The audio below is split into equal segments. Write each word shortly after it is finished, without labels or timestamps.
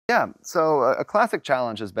Yeah, so a classic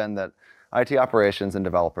challenge has been that IT operations and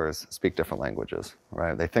developers speak different languages,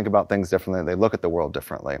 right? They think about things differently, they look at the world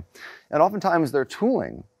differently. And oftentimes their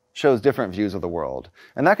tooling shows different views of the world.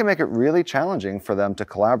 And that can make it really challenging for them to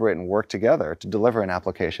collaborate and work together to deliver an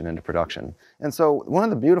application into production. And so one of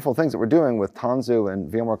the beautiful things that we're doing with Tanzu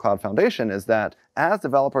and VMware Cloud Foundation is that as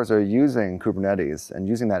developers are using Kubernetes and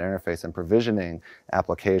using that interface and provisioning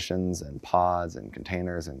applications and pods and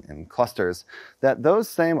containers and clusters, that those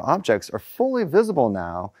same objects are fully visible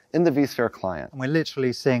now in the vSphere client. And we're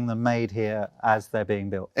literally seeing them made here as they're being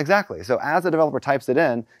built. Exactly. So as a developer types it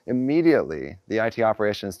in, immediately the IT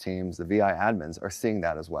operations teams, the VI admins, are seeing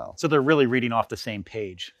that as well. So they're really reading off the same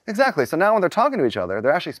page. Exactly. So now when they're talking to each other,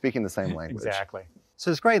 they're actually speaking the same language. Exactly.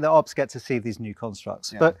 So it's great that ops get to see these new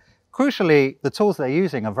constructs. Yeah. But crucially, the tools they're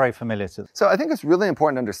using are very familiar to them. So I think it's really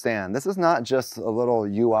important to understand this is not just a little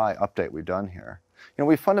UI update we've done here.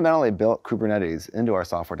 We fundamentally built Kubernetes into our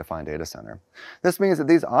software-defined data center. This means that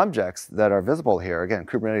these objects that are visible here, again,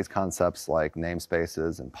 Kubernetes concepts like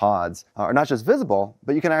namespaces and pods, are not just visible,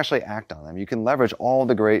 but you can actually act on them. You can leverage all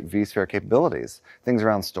the great vSphere capabilities, things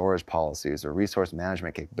around storage policies or resource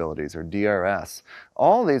management capabilities or DRS.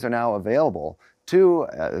 All these are now available to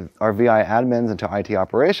our VI admins and to IT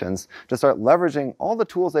operations to start leveraging all the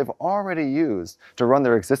tools they've already used to run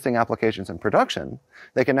their existing applications in production.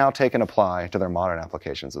 They can now take and apply to their modern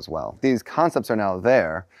applications as well. These concepts are now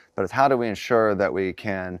there, but it's how do we ensure that we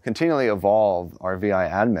can continually evolve our VI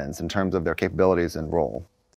admins in terms of their capabilities and role.